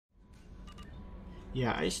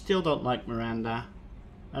Yeah, I still don't like Miranda.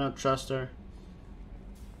 I don't trust her.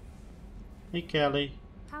 Hey Kelly,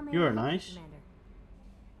 you're nice. Commander?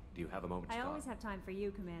 Do you have a moment to I talk? always have time for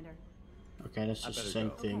you, Commander. Okay, that's just the same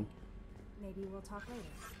go. thing. Okay. Maybe we'll talk later.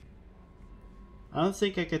 I don't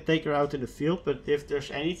think I can take her out in the field, but if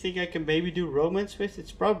there's anything I can maybe do romance with,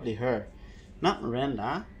 it's probably her. Not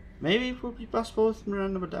Miranda. Maybe it would be possible with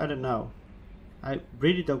Miranda, but I don't know. I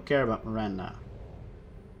really don't care about Miranda.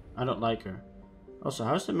 I don't like her. Also,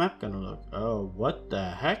 how's the map gonna look? Oh, what the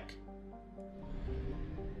heck?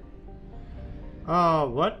 Oh,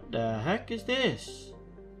 what the heck is this?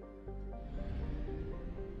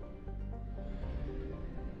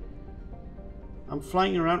 I'm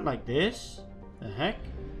flying around like this? The heck?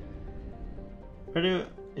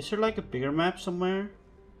 Is there like a bigger map somewhere?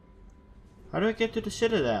 How do I get to the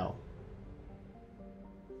Citadel?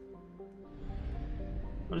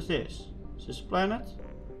 What is this? Is this a planet?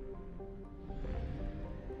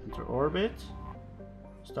 Enter orbit.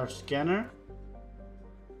 Start scanner.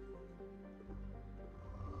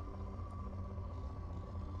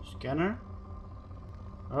 Scanner.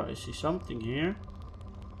 Oh, I see something here.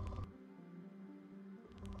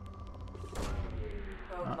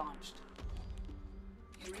 Probe launched.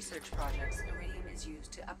 In research projects, iridium is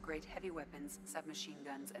used to upgrade heavy weapons, submachine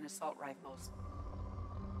guns, and assault rifles.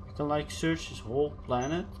 I can like search this whole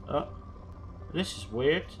planet. Oh, this is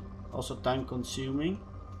weird. Also time consuming.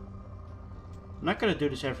 I'm not gonna do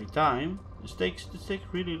this every time. This takes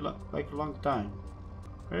really like a long time.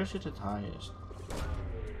 Where is it at highest?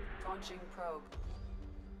 Launching probe.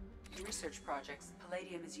 In research projects,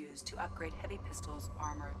 palladium is used to upgrade heavy pistols,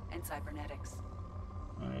 armor, and cybernetics.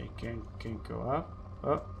 I can't go up.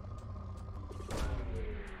 Oh,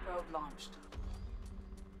 Probe launched.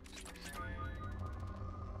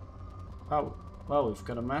 oh, well, we've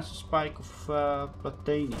got a massive spike of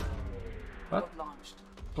platinum. What? Probe launched.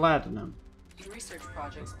 Platinum. In research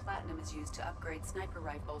projects, platinum is used to upgrade sniper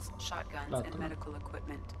rifles, shotguns, Platinum. and medical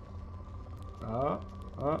equipment. Oh,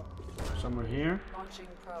 somewhere here. Launching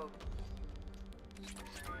probe.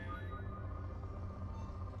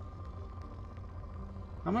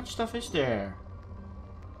 How much stuff is there?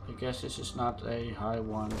 I guess this is not a high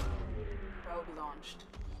one. Probe launched.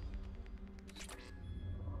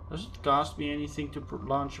 Does it cost me anything to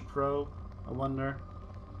launch a probe? I wonder.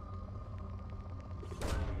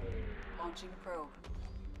 Launching probe.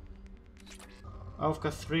 Oh, I've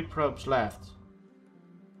got 3 probes left.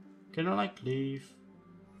 Can I like leave?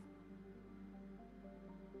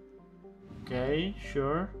 Okay,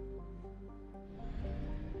 sure.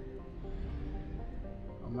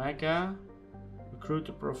 Omega. Recruit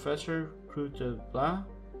the professor. Recruit the blah.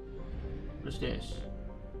 What is this?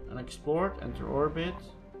 Unexplored. Enter orbit.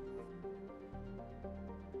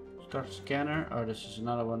 Start scanner. Oh, this is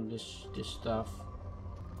another one. This stuff.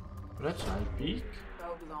 But that's high peak.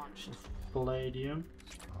 Probe launched. Palladium.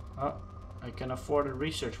 Oh, I can afford a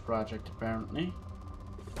research project apparently.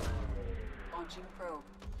 Launching probe.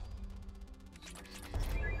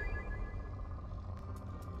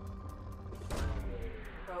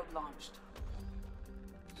 Probe launched.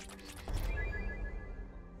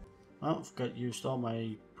 Well, I've got used all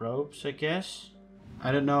my probes, I guess.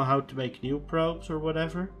 I don't know how to make new probes or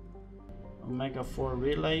whatever. Omega 4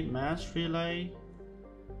 relay, mass relay.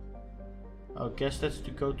 I guess that's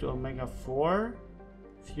to go to Omega 4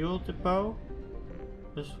 fuel depot.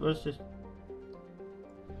 What's this?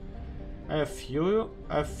 I have fuel.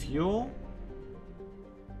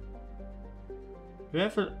 Do you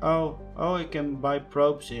have a, oh, I can buy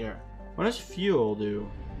probes here. What does fuel do?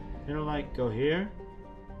 You know, like go here.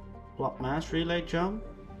 Plot mass relay jump.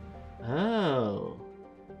 Oh.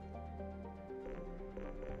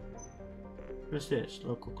 What's this?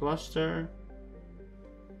 Local cluster.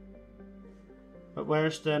 But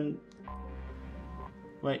where's then?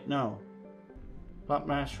 Wait, no. Plot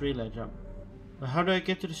mass relay jump. But how do I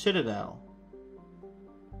get to the Citadel?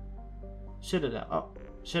 Citadel. Oh,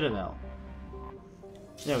 Citadel.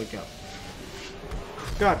 There we go.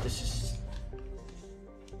 God, this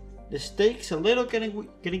takes a little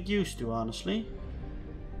getting used to, honestly.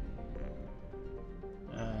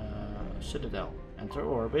 Citadel. Enter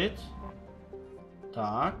orbit.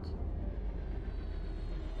 Dock.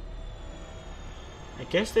 I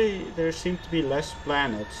guess there seem to be less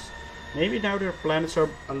planets. Maybe now their planets are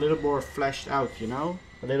a little more fleshed out, you know?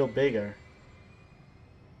 A little bigger.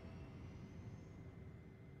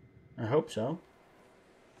 I hope so.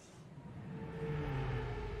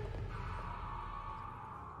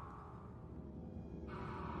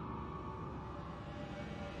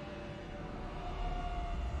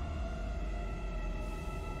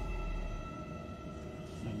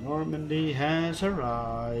 Normandy has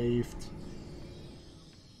arrived.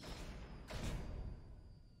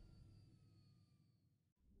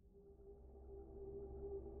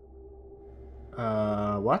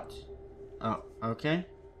 What? Oh, okay.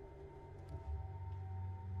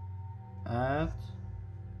 Add.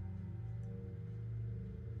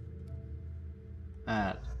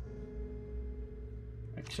 Add.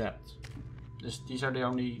 Accept. These are the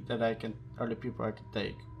only that I can, only people I can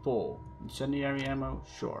take. Pull. Incendiary ammo,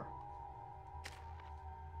 sure.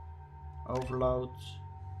 Overload,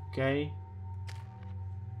 okay.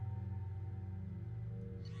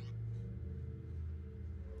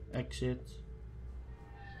 Exit.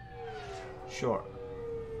 Sure.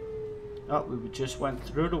 Oh, we just went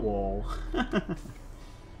through the wall.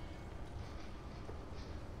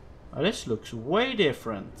 Oh, this looks way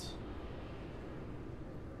different.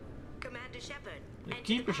 Commander Shepard, The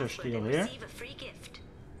keepers are still here. receive a free gift.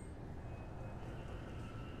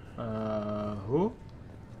 Who?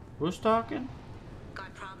 Who's talking?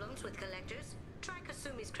 Got problems with collectors? Try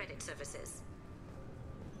Kasumi's credit services.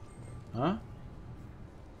 Huh?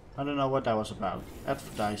 I don't know what that was about.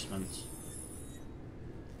 Advertisements.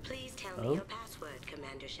 Please tell me your password,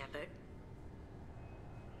 Commander Shepard.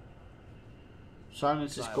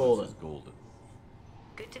 Silence is Silence golden. is golden.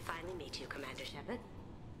 Good to finally meet you, Commander Shepard.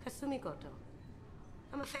 Kasumi Goto.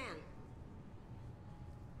 I'm a fan.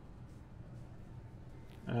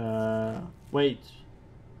 Wait.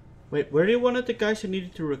 Wait, were you one of the guys who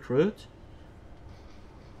needed to recruit?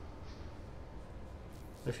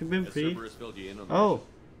 Have you been Has free? Cerberus filled you in on the Oh,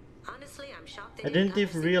 Honestly, I'm shocked they I didn't come to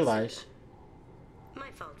even see realize. Citadel.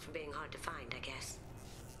 My fault for being hard to find, I guess.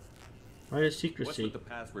 Why the What's secrecy? with the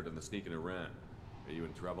password and the sneaking around? Are you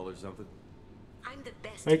in trouble or something? I'm the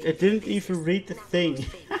best. Wait, I at didn't business, even read the not thing. most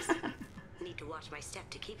famous. Need to watch my step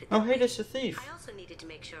to keep it. Oh, that hey, way. there's a thief. I also needed to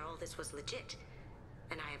make sure all this was legit,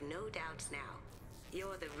 and I have no doubts now.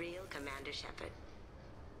 You're the real Commander Shepard.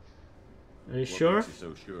 Are you What sure? makes you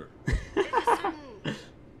so sure? There's a certain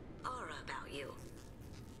aura about you,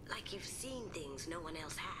 like you've seen things no one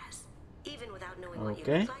else has, even without knowing what you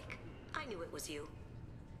Okay. look like. I knew it was you.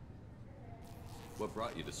 What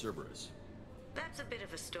brought you to Cerberus? That's a bit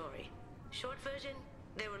of a story. Short version,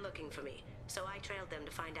 they were looking for me, so I trailed them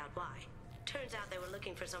to find out why. Turns out they were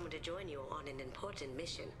looking for someone to join you on an important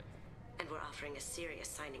mission, and were offering a serious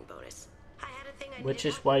signing bonus. I had a thing I Which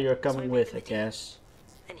needed is why you're help, so I coming made with, them I a deal. guess.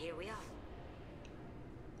 And here we are.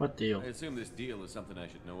 What deal? I assume this deal is something I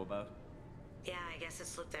should know about. Yeah, I guess it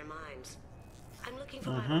slipped their minds. I'm looking for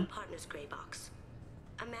my old partner's gray box.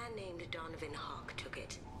 A man named Donovan Hawk took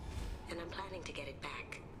it, and I'm planning to get it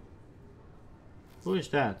back. Who is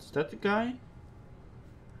that? Is that the guy?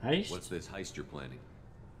 Heist? What's this heist you're planning?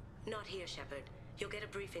 Not here, Shepard. You'll get a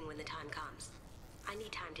briefing when the time comes. I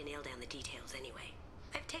need time to nail down the details anyway.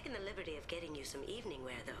 I've taken the liberty of getting you some evening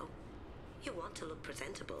wear, though. You want to look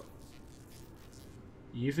presentable.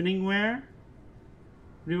 Evening wear?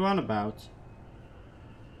 What are you on about?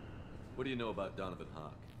 What do you know about Donovan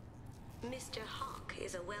Hawk? Mr. Hawk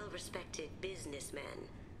is a well-respected businessman.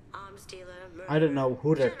 Arms dealer, murderer. I don't know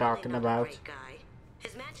who they're Generally talking not a about. great guy.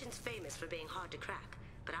 His mansion's famous for being hard to crack,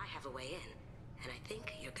 but I have a way in, and I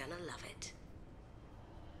think you're gonna love it.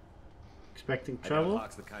 Expecting I trouble? know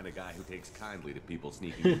Hawk's the kind of guy who takes kindly to people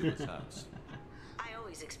sneaking into his house. I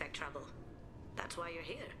always expect trouble. That's why you're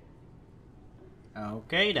here.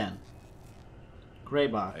 Okay then. Grey I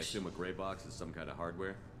box. assume a gray box is some kind of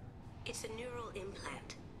hardware? It's a neural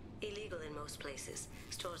implant. Illegal in most places.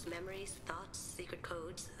 Stores memories, thoughts, secret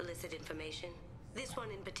codes, illicit information. This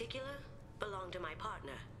one in particular belonged to my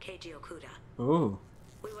partner, Keiji Okuda. Ooh.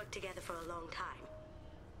 We worked together for a long time,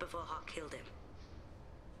 before Hawk killed him.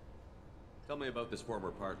 Tell me about this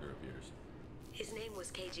former partner of yours. His name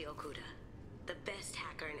was Keiji Okuda, the best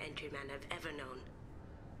hacker and entryman I've ever known.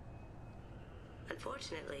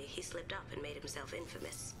 Unfortunately, he slipped up and made himself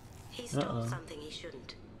infamous. He stole something he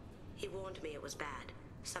shouldn't. He warned me it was bad,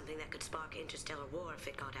 something that could spark interstellar war if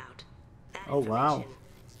it got out. That Oh, wow. information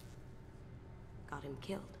got him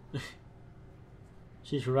killed.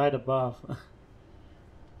 She's right above.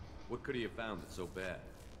 What could he have found that's so bad?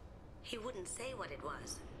 He wouldn't say what it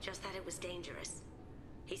was, just that it was dangerous.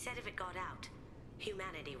 He said if it got out,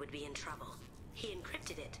 humanity would be in trouble. He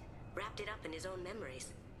encrypted it, wrapped it up in his own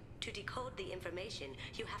memories. To decode the information,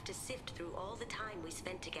 you have to sift through all the time we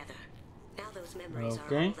spent together. Now those memories are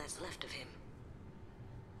Okay. all that's left of him.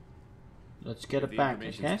 Let's get If it the back, I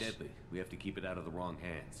information's guess. deadly, we have to keep it out of the wrong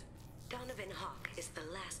hands. Donovan Hawk is the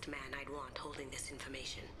last man I'd want holding this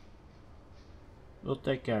information. We'll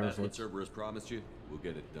take care That's of what it. Cerberus promised you. We'll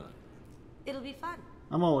get it done. It'll be fun.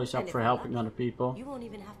 I'm always up And if for I'm helping lucky, other people. You won't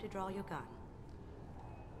even have to draw your gun.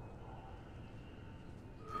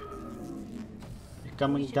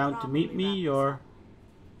 coming should down to probably meet me, wrap this or? up.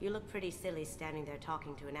 You look pretty silly standing there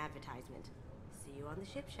talking to an advertisement. See you on the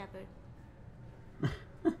ship, Shepard.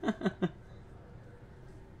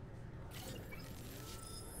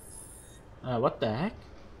 What the heck?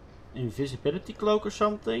 Invisibility cloak or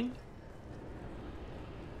something?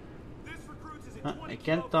 I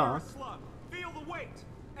can't talk. Feel the weight.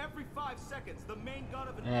 Every 5 seconds, the main gun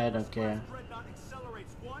of an I don't care. dreadnought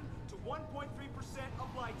accelerates 1 to 1.3%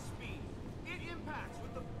 of light speed. It impacts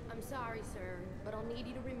with the. I'm sorry, sir, but I'll need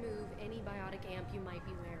you to remove any biotic amp you might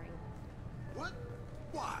be wearing. What?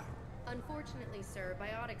 Why? Unfortunately, sir,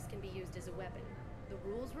 biotics can be used as a weapon. The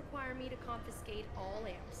rules require me to confiscate all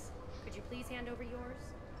amps. Could you please hand over yours?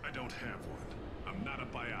 I don't have one. I'm not a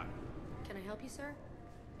biotic. Can I help you, sir?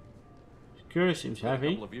 Security seems It's been a heavy.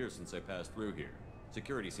 couple of years since I passed through here.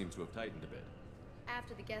 Security seems to have tightened a bit.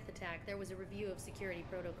 After the Geth attack, there was a review of security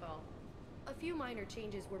protocol. A few minor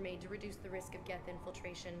changes were made to reduce the risk of Geth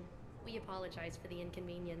infiltration. We apologize for the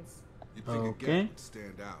inconvenience. You'd think a Okay. Geth would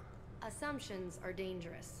stand out. Assumptions are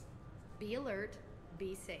dangerous. Be alert,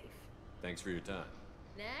 be safe. Thanks for your time.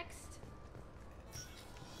 Next.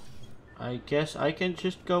 I guess I can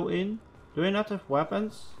just go in. Do I not have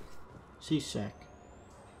weapons? C-sec.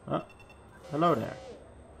 Oh, hello there.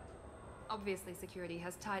 Obviously, security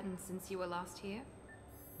has tightened since you were last here.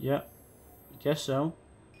 Yeah, I guess so.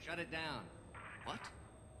 Shut it down. What?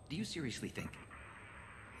 Do you seriously think?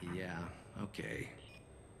 Yeah, okay.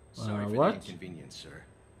 Sorry for what? the inconvenience, sir.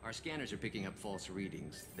 Our scanners are picking up false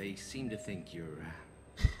readings. They seem to think you're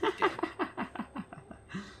dead.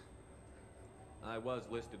 I was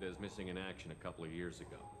listed as missing in action a couple of years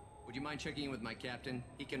ago. Would you mind checking in with my captain?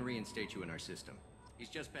 He can reinstate you in our system. He's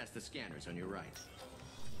just past the scanners on your right.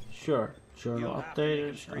 Sure. Journal You'll have to make him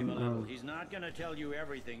updaters. scream a little. Unknown. He's not gonna tell you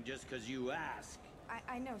everything just because you ask.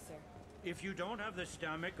 I know, sir. If you don't have the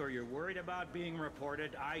stomach or you're worried about being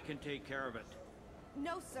reported, I can take care of it.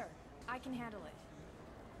 No, sir. I can handle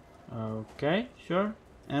it. Okay, sure.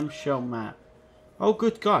 Show map. Oh,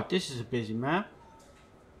 good God, this is a busy map.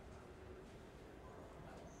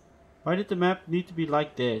 Why did the map need to be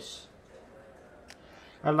like this?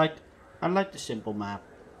 I like the simple map.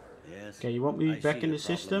 Yes. Okay, you want me I back see in the the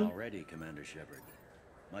problem system? already, Commander Shepard.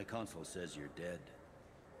 My console says you're dead.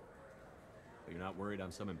 You're not worried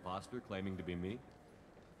I'm some imposter claiming to be me?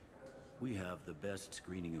 We have the best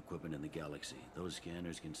screening equipment in the galaxy. Those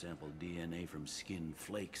scanners can sample DNA from skin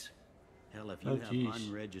flakes. Hell, if you Oh, have jeez.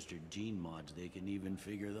 unregistered gene mods, they can even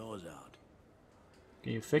figure those out.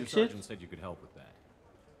 Can you Your fix it? sergeant said you could help with that.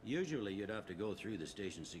 Usually you'd have to go through the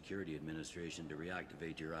station security administration to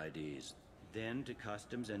reactivate your IDs. Then to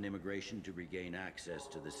customs and immigration to regain access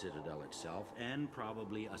to the Citadel itself, and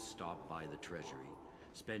probably a stop by the Treasury.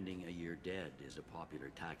 Spending a year dead is a popular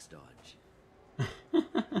tax dodge.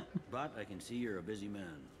 But I can see you're a busy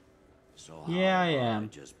man. So Yeah, how I about am.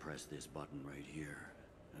 just press this button right here,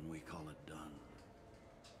 and we call it done.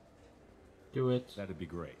 Do it. That'd be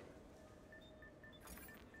great.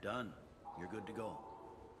 Done. You're good to go.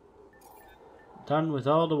 Done with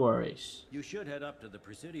all the worries. You should head up to the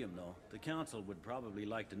Presidium, though. The Council would probably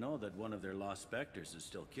like to know that one of their lost specters is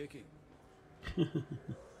still kicking.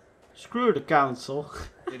 Screw the council.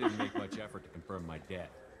 They didn't make much effort to confirm my death.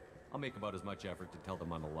 I'll make about as much effort to tell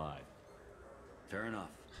them I'm alive. Fair enough.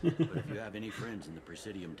 But if you have any friends in the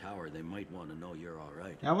Presidium Tower, they might want to know you're all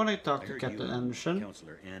right. I want to talk I to heard Captain you and Anderson.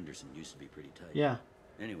 Counselor Anderson used to be pretty tight. Yeah.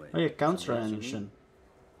 Anyway. Oh yeah, Counselor something else you Anderson.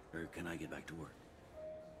 need? Or can I get back to work?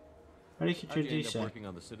 How did you How'd you end up introduce that? working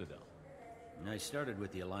on the Citadel? I started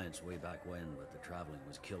with the Alliance way back when, but the traveling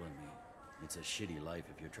was killing me. It's a shitty life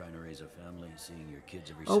if you're trying to raise a family, seeing your kids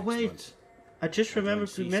every Oh 6 wait, months. I just I joined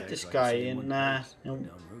remembered we met E CSEC this so I guy could stay in one place, in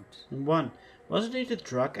down roots. in one. Wasn't he the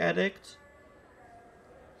drug addict?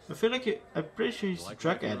 I feel like I'm pretty sure he's You the like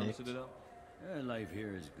drug working on the addict. Citadel? Life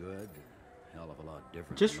here is good. Hell of a lot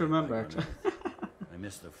different. Just from life back remembered. on Earth. I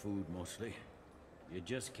miss the food mostly. You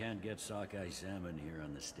just can't get sockeye salmon here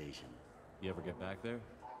on the station. You ever get back there?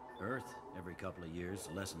 Earth, every couple of years,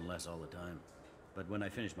 less and less all the time. But when I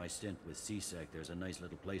finish my stint with CSEC, there's a nice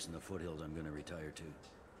little place in the foothills I'm going to retire to.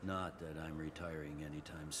 Not that I'm retiring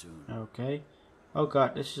anytime soon. Okay. Oh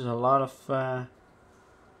god, this is a lot of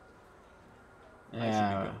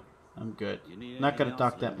yeah, I'm good. You need Not gonna anything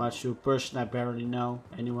talk else, that let me much know. to a person I barely know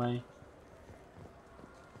anyway.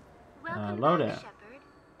 Welcome hello back, there. Shepard.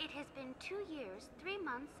 It has been 2 years, 3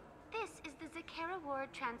 months. This is the Zakera Ward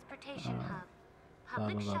Transportation Hub. Blah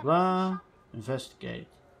Public blah blah shuttles blah. and shop- Investigate.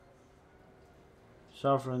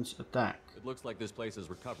 Sovereign's attack. It looks like this place has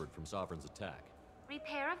recovered from Sovereign's attack.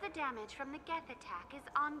 Repair of the damage from the Geth attack is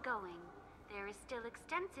ongoing. There is still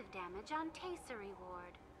extensive damage on Tasery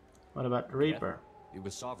Ward. What about the Reaper? It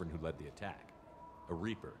was Sovereign who led the attack. A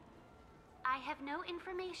Reaper. I have no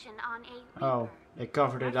information on a Reaper. Oh, they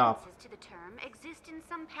covered it up. References to the term exist in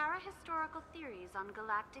some parahistorical theories on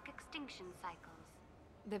galactic extinction cycles.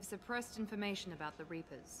 They've suppressed information about the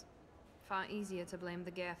Reapers. Far easier to blame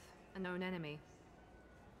the Geth, a known enemy.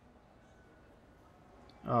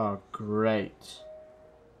 Oh, great.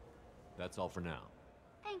 That's all for now.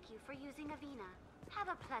 Thank you for using Avina. Have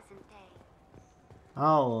a pleasant day.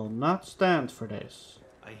 I'll not stand for this.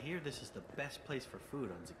 I hear this is the best place for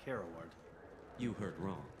food on Zakera Ward. You heard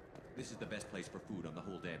wrong. This is the best place for food on the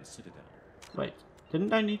whole damn Citadel. Wait,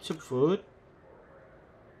 didn't I need some food?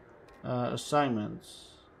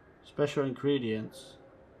 Assignments. Special ingredients.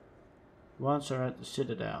 Ones are at the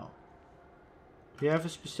Citadel. Do you have a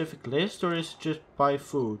specific list or is it just buy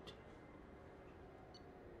food?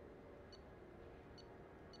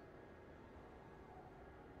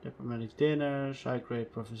 Diplomatic dinners, high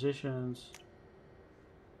grade propositions.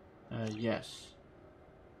 Yes.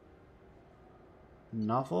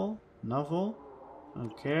 Novel? Novel?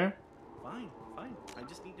 Don't care. Fine. I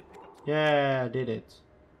just need to pick up. Yeah, I did it.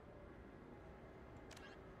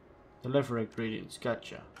 Deliver ingredients,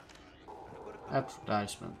 gotcha.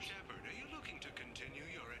 Advertisement. Shepard, are you looking to continue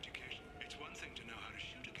your education? It's one thing to know how to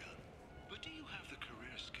shoot a gun, but do you have the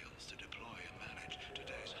career skills to deploy and manage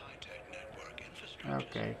today's high-tech network infrastructure?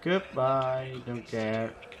 Okay, goodbye. Don't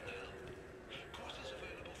care.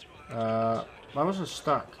 Why was I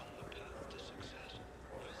stuck?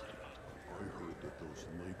 I heard that those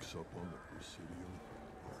lakes up on the Presidium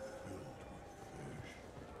are filled with fish.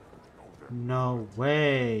 No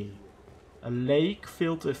way. A lake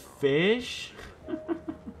filled with fish?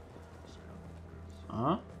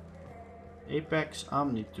 Huh? Apex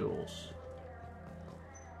Omni Tools.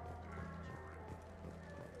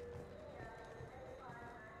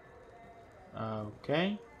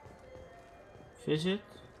 Okay. Visit.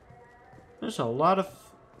 There's a lot of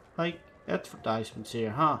like advertisements here,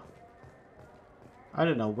 huh? I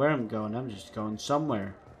don't know where I'm going, I'm just going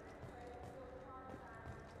somewhere.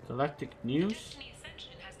 Galactic News? Destiny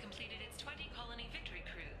Ascension has completed its 20-colony victory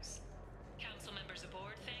cruise. Council members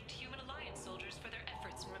aboard thanked Human Alliance soldiers for their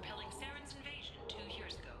efforts in repelling Saren's invasion 2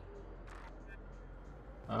 years ago.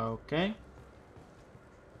 Okay.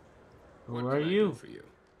 Who What are can I you? do for you?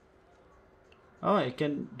 Oh, I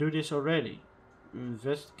can do this already.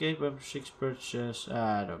 Investigate Web 6 purchases.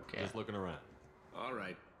 I don't care. Just looking around. All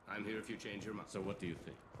right. I'm here if you change your mind. So what do you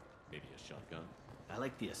think? Maybe a shotgun? I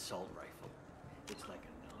like the assault rifle. It's like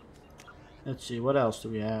a nun. Let's see, what else do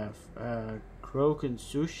we have? Kroken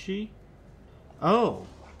Sushi. Oh.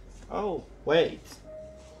 Oh, wait.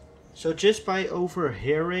 So just by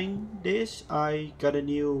overhearing this, I got a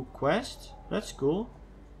new quest. That's cool.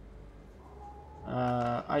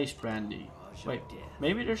 Ice brandy. Wait,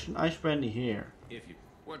 maybe there's an ice brandy here. If you,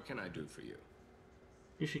 what can I do for you?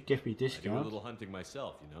 You should give me I do a discount. little hunting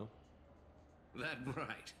myself, you know? That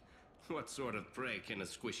right. What sort of prey can a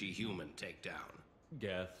squishy human take down?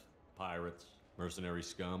 Geth, pirates, mercenary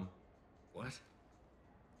scum. What?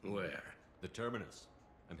 Where? The Terminus.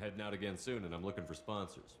 I'm heading out again soon and I'm looking for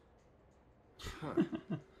sponsors. Huh.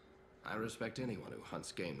 I respect anyone who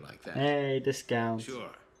hunts game like that. Hey, discount.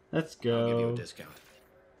 Sure. Let's I'll give you a go. discount.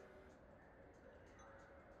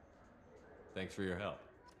 Thanks for your help.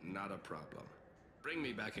 Not a problem. Bring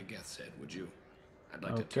me back a Geth's head, would you? I'd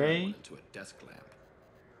like to turn Okay. one into a desk lamp.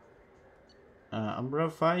 Umbra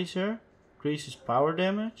visor. Increases power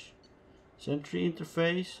damage. Sentry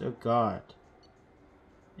interface. Oh god.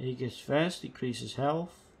 Aegis vest. Decreases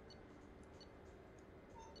health.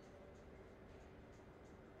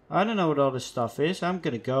 I don't know what all this stuff is. I'm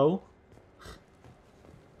gonna go.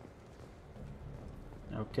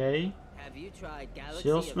 Okay. Have you tried Galaxy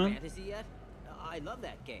Salesman? of Fantasy yet? I love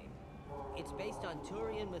that game. It's based on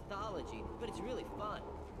Turian mythology, but it's really fun.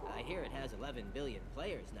 I hear it has 11 billion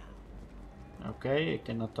players now. Okay, I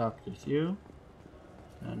cannot talk with you.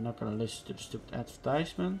 I'm not gonna listen to the stupid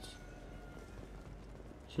advertisements.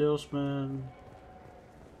 Salesman.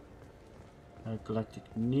 Galactic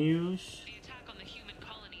News. The attack on the human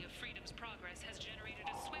colony of Freedom's Progress has generated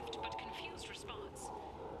a swift but confused response.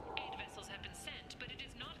 Aid vessels have been sent, but it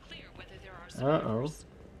is not clear whether there are survivors.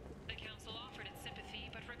 The Council offered its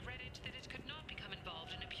sympathy, but regretted that it could not become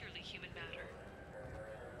involved in a purely human matter.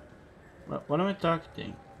 What am I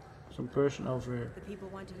talking? Some person over here. The people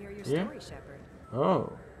want to hear your Here? story, Shepard.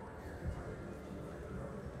 Oh.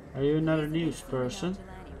 Are you another news person?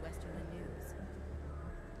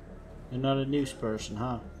 You're not a news person,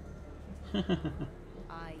 huh?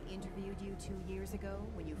 I interviewed you 2 years ago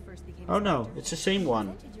when you first became. Oh no, it's the same one.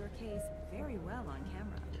 You presented your case very well on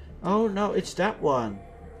camera. Oh no, it's that one.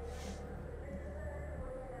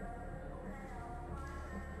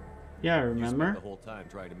 Yeah, I You remember. spent the whole time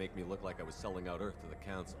trying to make me look like I was selling out Earth to the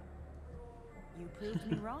Council. You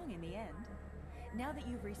proved me wrong in the end. Now that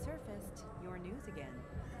you've resurfaced, you're news again.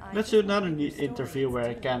 Let's do another interview where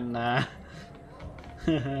I can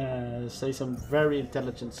say some very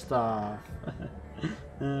intelligent stuff.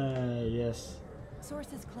 Yes.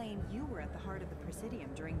 Sources claim you were at the heart of the Presidium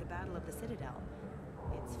during the Battle of the Citadel.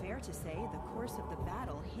 It's fair to say the course of the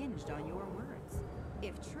battle hinged on your words.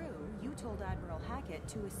 If true, you told Admiral Hackett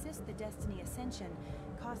to assist the Destiny Ascension,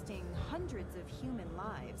 costing hundreds of human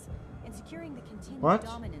lives, and securing the continued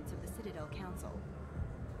dominance of the Citadel Council.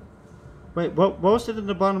 Wait, what was it in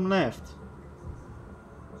the bottom left?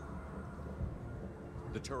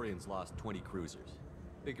 The Turians lost 20 cruisers.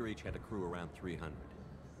 Figure each had a crew around 300.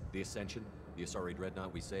 The Ascension, the Asari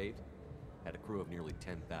dreadnought we saved, had a crew of nearly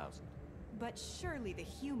 10,000. But surely the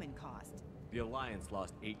human cost. The Alliance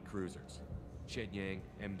lost 8 cruisers. Shenyang,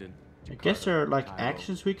 Emden, Jakarta, I guess there are like Cairo,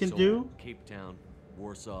 actions we can Seoul, do. Cape Town,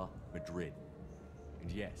 Warsaw, Madrid. And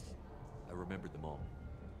yes, I remembered them all.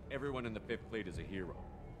 Everyone in the 5th Fleet is a hero.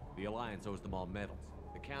 The Alliance owes them all medals.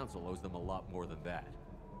 The Council owes them a lot more than that.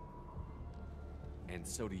 And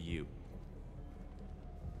so do you.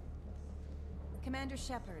 Commander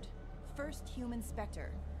Shepard, first human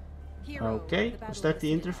Spectre. Hero Okay, of the Battle is of that the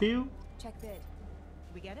the Citadel. interview? Check bid.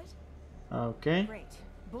 We get it? Okay. Great.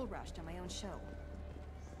 Bull rushed on my own show.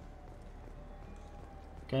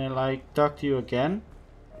 Can I like talk to you again?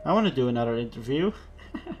 I want to do another interview.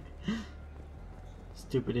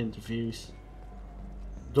 Stupid interviews.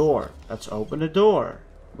 Door. Let's open the door.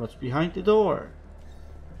 What's behind the door?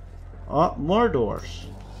 Oh, more doors.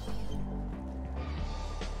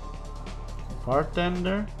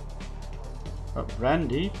 Bartender. Oh,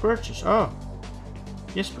 brandy. Purchase. Oh.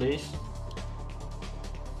 Yes, please.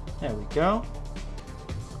 There we go.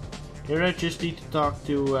 Here I just need to talk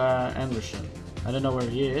to Anderson. I don't know where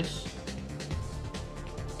he is.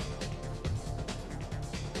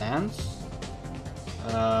 Dance?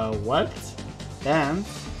 What?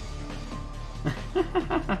 Dance?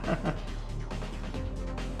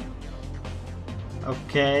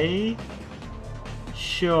 Okay.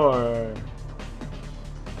 Sure.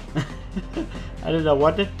 I don't know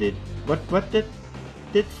what that did. What that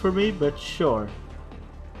did for me, but sure.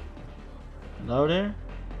 Hello there.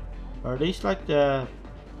 Are these like the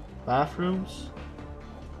bathrooms?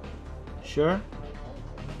 Sure.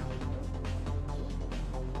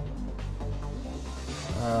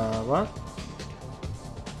 What?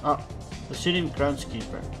 Oh, Presidium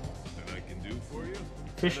groundskeeper. That I can do for you?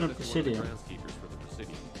 Official Presidium. Groundskeepers for the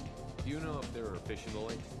Presidium. Do you know if there are official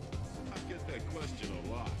links? I get that question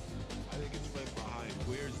a lot. I think it's right behind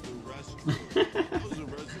where's the restroom? How's the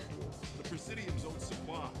reservoir? The Presidium's own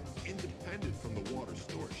supply, independent from the water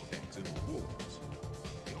storage tanks and the pools.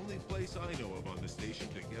 The only place I know of on the station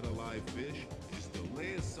to get a live fish is the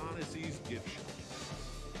Leosanese's gift shop.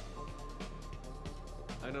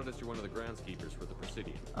 I noticed you're one of the groundskeepers for the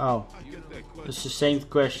Presidium. Oh, it's the same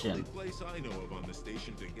question. The only place I know of on the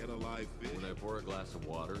station to get a live fish. When I pour a glass of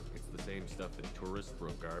water, it's the same stuff that tourists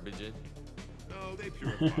throw garbage in? No, they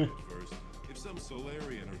purify it first. If some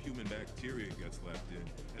Solarian or human bacteria gets left in,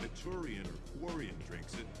 and a Turian or Quarian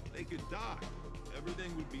drinks it, they could die.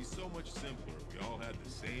 Everything would be so much simpler if we all had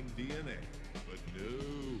the same DNA. But no,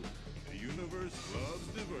 the universe loves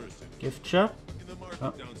diversity. Gift shop? In the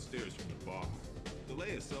market downstairs from the bar, the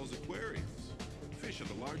Leia sells aquariums. Fish are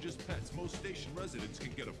the largest pets most station residents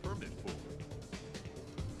can get a permit for.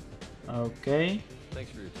 Okay.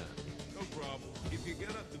 Thanks for your time. No problem. If you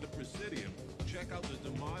get up to the Presidium, check out the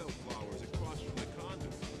DeMille flowers across from the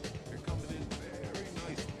conduit. They're coming in very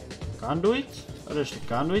nicely. Conduit? Oh, there's the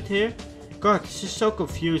conduit here? God, this is so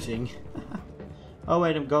confusing. Oh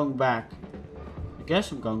wait, I'm going back. I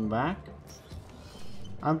guess I'm going back.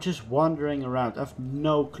 I'm just wandering around. I have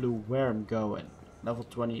no clue where I'm going. Level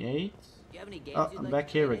 28. Oh, I'm back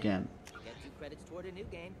here again. Get 2 credits toward a new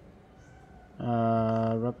game.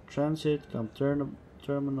 Rapid Transit,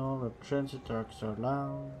 Terminal, Rapid Transit, Dark Star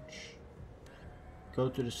Lounge. Go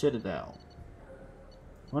to the Citadel.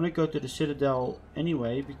 I want to go to the Citadel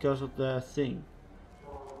anyway because of the thing.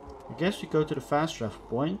 I guess we go to the fast travel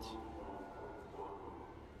point.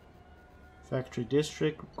 Factory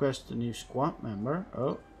District, request a new squad member.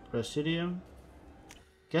 Oh, Presidium.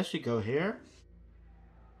 Guess we go here.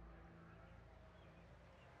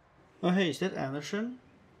 Oh hey, is that Anderson?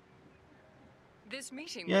 This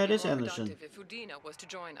meeting Yeah, would it be is more Anderson. productive if Udina was to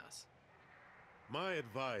join us. My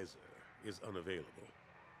advisor is unavailable.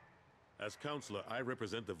 As counselor, I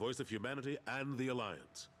represent the voice of humanity and the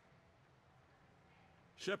Alliance.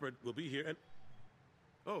 Shepard will be here and...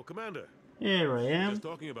 Oh, Commander. Here I am. Just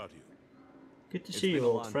talking about you. Good to see you,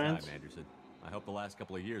 old friend. It's been a long time, Anderson. I hope the last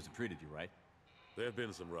couple of years have treated you right. There have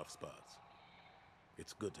been some rough spots.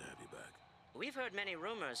 It's good to have you back. We've heard many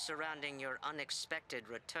rumors surrounding your unexpected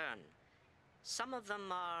return. Some of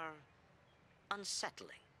them are unsettling.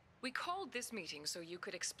 We called this meeting so you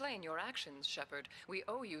could explain your actions, Shepard. We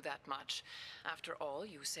owe you that much. After all,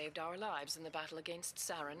 you saved our lives in the battle against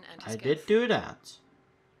Saren and his I did do that.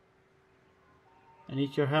 I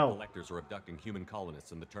need your help. The Collectors are abducting human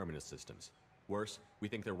colonists in the Terminus systems. Worse, we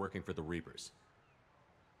think they're working for the Reapers.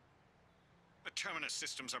 The Terminus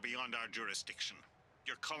systems are beyond our jurisdiction.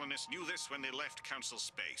 Your colonists knew this when they left Council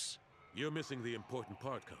space. You're missing the important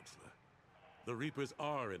part, Counselor. The Reapers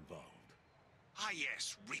are involved. Ah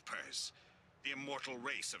yes, Reapers. The immortal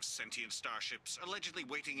race of sentient starships allegedly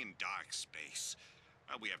waiting in dark space.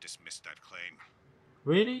 We have dismissed that claim.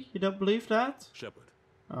 Really? You don't believe that? Shepard.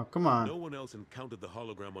 Oh, come on. No one else encountered the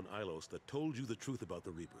hologram on Ilos that told you the truth about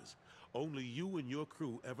the Reapers. Only you and your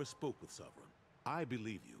crew ever spoke with Sovereign. I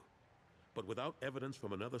believe you. But without evidence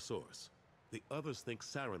from another source, the others think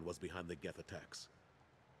Saren was behind the Geth attacks.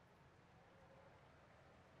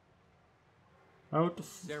 Why would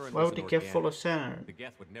the Geth follow Saren? The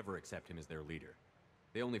Geth would never accept him as their leader.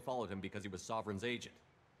 They only followed him because he was Sovereign's agent.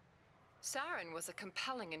 Saren was a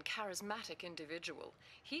compelling and charismatic individual.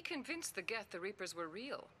 He convinced the Geth the Reapers were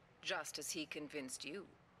real, just as he convinced you.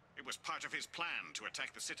 It was part of his plan to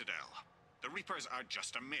attack the Citadel. The Reapers are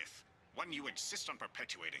just a myth, one you insist on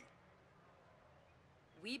perpetuating.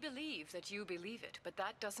 We believe that you believe it, but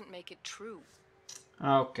that doesn't make it true.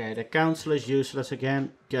 Okay, the Council is useless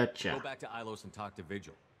again. Gotcha. Go back to Ilos and talk to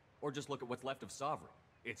Vigil. Or just look at what's left of Sovereign.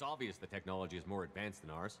 It's obvious the technology is more advanced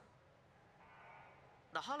than ours.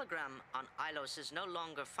 The hologram on Ilos is no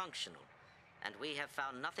longer functional, and we have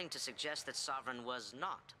found nothing to suggest that Sovereign was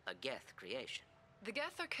not a Geth creation. The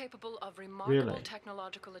Geth are capable of remarkable Really?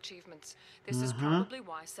 technological achievements. This is probably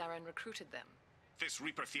why Saren recruited them. This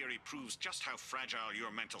Reaper theory proves just how fragile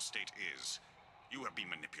your mental state is. You have been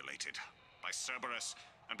manipulated. By Cerberus,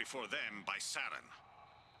 and before them, by Saren.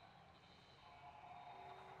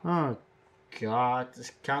 Oh, God.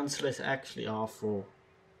 This Council is actually awful.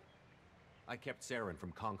 I kept Saren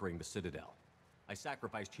from conquering the Citadel. I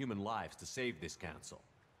sacrificed human lives to save this council.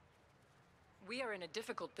 We are in a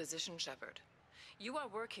difficult position, Shepard. You are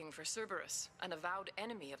working for Cerberus, an avowed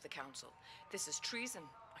enemy of the Council. This is treason,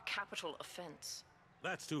 a capital offense.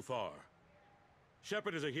 That's too far.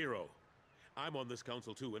 Shepard is a hero. I'm on this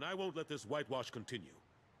council too, and I won't let this whitewash continue.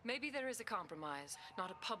 Maybe there is a compromise,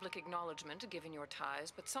 not a public acknowledgement given your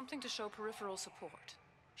ties, but something to show peripheral support.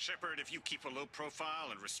 Shepard, if you keep a low profile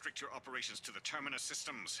and restrict your operations to the Terminus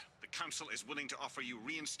systems, the Council is willing to offer you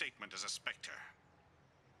reinstatement as a Spectre.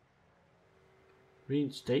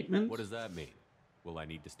 Reinstatement? What does that mean? Will I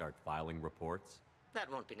need to start filing reports?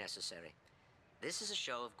 That won't be necessary. This is a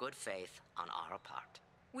show of good faith on our part.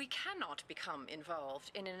 We cannot become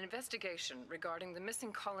involved in an investigation regarding the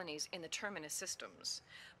missing colonies in the Terminus systems.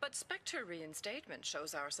 But Spectre reinstatement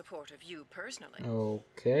shows our support of you personally.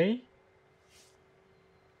 Okay.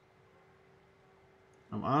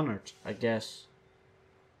 I'm honored, I guess.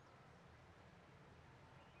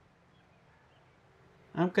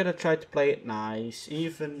 I'm gonna try to play it nice,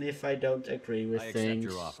 even if I don't agree with I things.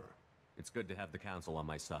 accept your offer. It's good to have the council on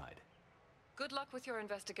my side. Good luck with your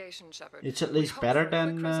investigation, Shepard. It's at least better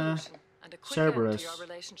than Cerberus. Your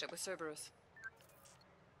relationship with Cerberus.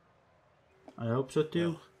 I hope so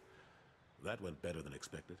too. Well, that went better than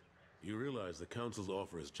expected. You realize the council's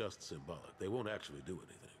offer is just symbolic. They won't actually do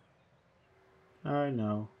anything. I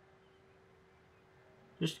know.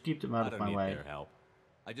 Just keep them out of my way. I don't need their help.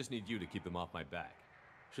 I just need you to keep them off my back.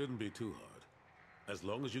 Shouldn't be too hard. As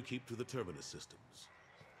long as you keep to the Terminus systems.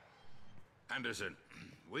 Anderson,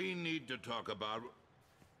 we need to talk about...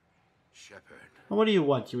 Shepard. What do you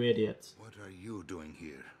want, you idiot? What are you doing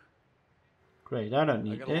here? Great, I don't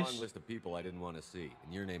need I got this. a long list of people I didn't want to see,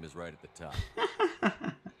 and your name is right at the top.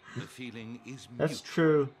 The feeling is mutual. That's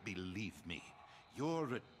true. Believe me, your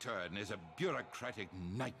return is a bureaucratic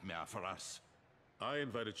nightmare for us. I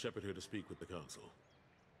invited Shepard here to speak with the council.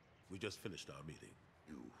 We just finished our meeting.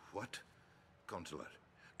 You what? Counselor,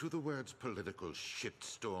 do the words political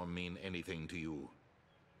shitstorm mean anything to you?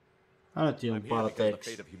 I don't deal I'm in here because politics.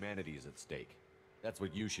 the fate of humanity is at stake. That's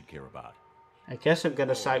what you should care about. I guess I'm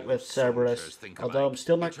gonna side with Cerberus, although I'm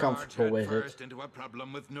still not comfortable with it. Into a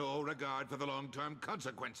problem with no regard for the long-term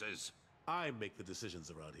consequences. I make the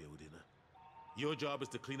decisions around here, Udina. Your job is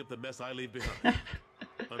to clean up the mess I leave behind.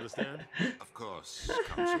 Understand? Of course,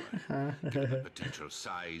 Counselor. Given the potential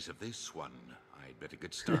size of this one, I'd better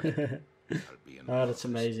get started. I'll be in Oh, that's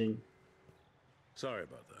amazing. Sorry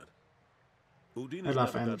about that. Houdini's love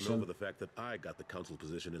never gotten Anderson. over the fact that I got the council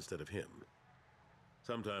position instead of him.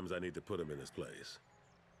 Sometimes I need to put him in his place.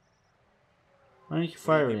 Why don't you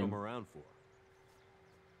fire What do you keep him? him around for?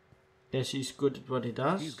 Guess he's good at what he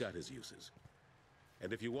does. He's got his uses.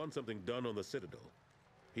 And if you want something done on the Citadel,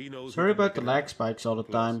 he knows. Sorry about the lag spikes all the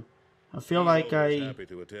time. I feel like I've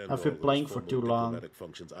been playing for too long.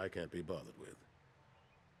 Functions I can't be bothered with.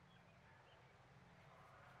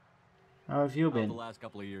 How have you How been? the last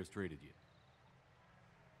couple of years treated you?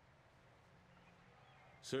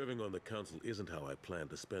 Serving on the council isn't how I plan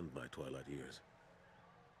to spend my twilight years.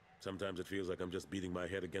 Sometimes it feels like I'm just beating my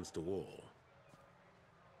head against a wall.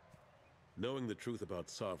 Knowing the truth about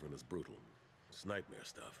Sovereign is brutal. It's nightmare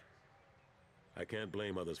stuff. I can't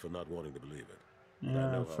blame others for not wanting to believe it. But I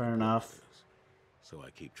Yeah, know how fair important enough. it is. So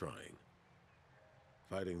I keep trying.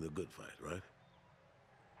 Fighting the good fight, right?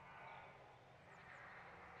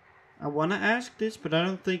 I want to ask this, but I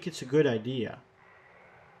don't think it's a good idea.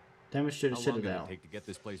 Damage to the How long did Citadel. it take to get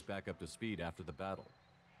this place back up to speed after the battle?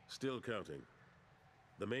 Still counting.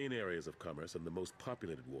 The main areas of commerce and the most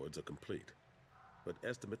populated wards are complete. But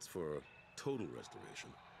estimates for total restoration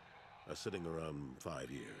are sitting around 5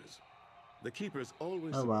 years. The Keepers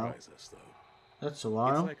always Oh, wow. surprise us, though. That's a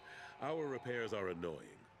while. It's like our repairs are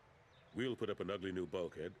annoying. We'll put up an ugly new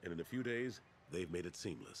bulkhead, and in a few days, they've made it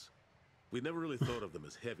seamless. We never really thought of them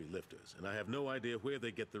as heavy lifters, and I have no idea where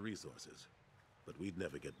they get the resources. But we'd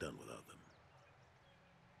never get done without them.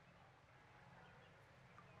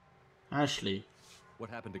 Ashley. What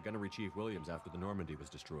happened to Gunnery Chief Williams after the Normandy was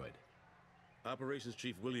destroyed? Operations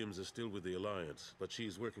Chief Williams is still with the Alliance, but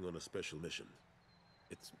she's working on a special mission.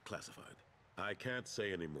 It's classified. I can't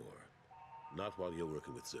say any more. Not while you're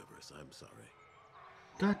working with Cerberus, I'm sorry.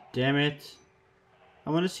 God damn it. I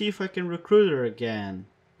want to see if I can recruit her again.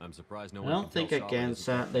 I'm surprised no I one don't think tell I Sovereign can, isn't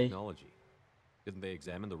part of sadly. technology. Didn't they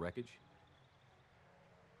examine the wreckage?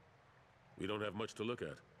 We don't have much to look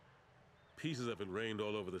at. Pieces have been rained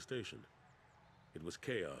all over the station. It was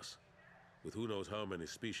chaos, with who knows how many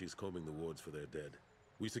species combing the wards for their dead.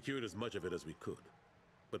 We secured as much of it as we could.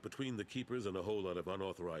 But between the Keepers and a whole lot of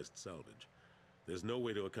unauthorized salvage, there's no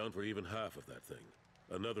way to account for even half of that thing.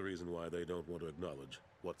 Another reason why they don't want to acknowledge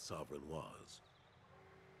what Sovereign was.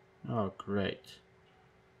 Oh, great.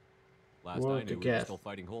 Last War I of the knew, we were Geth. still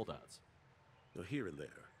fighting holdouts. Here and there.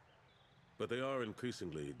 But they are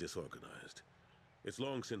increasingly disorganized. It's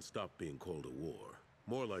long since stopped being called a war.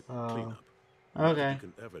 More like cleanup. Not that Okay. you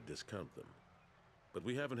can ever discount them. But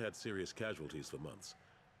we haven't had serious casualties for months.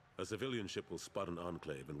 A civilian ship will spot an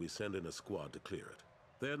enclave and we send in a squad to clear it.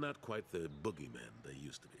 They're not quite the boogeymen they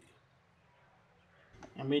used to be.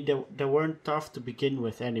 I mean, they weren't tough to begin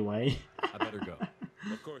with anyway. I better go.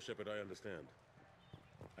 Of course, Shepard, I understand.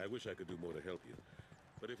 I wish I could do more to help you.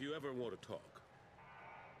 But if you ever want to talk,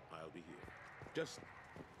 I'll be here. Just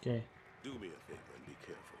Okay. do me a favor and be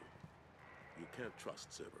careful. You can't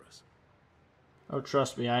trust Cerberus. Oh,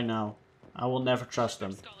 trust me, I know. I will never trust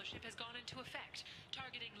them. Scholarship has gone into effect,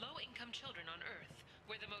 targeting low-income children on Earth,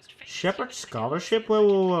 where the most famous Shepherd Scholarship? Whoa,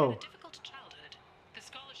 whoa, whoa. difficult childhood. The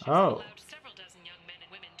scholarship Oh. allowed several dozen young men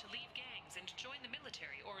and women to leave gangs and join the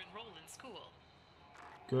military or enroll in school.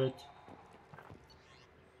 Good.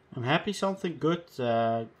 I'm happy something good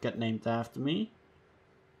got named after me.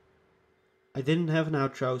 I didn't have an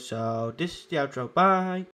outro, so this is the outro. Bye!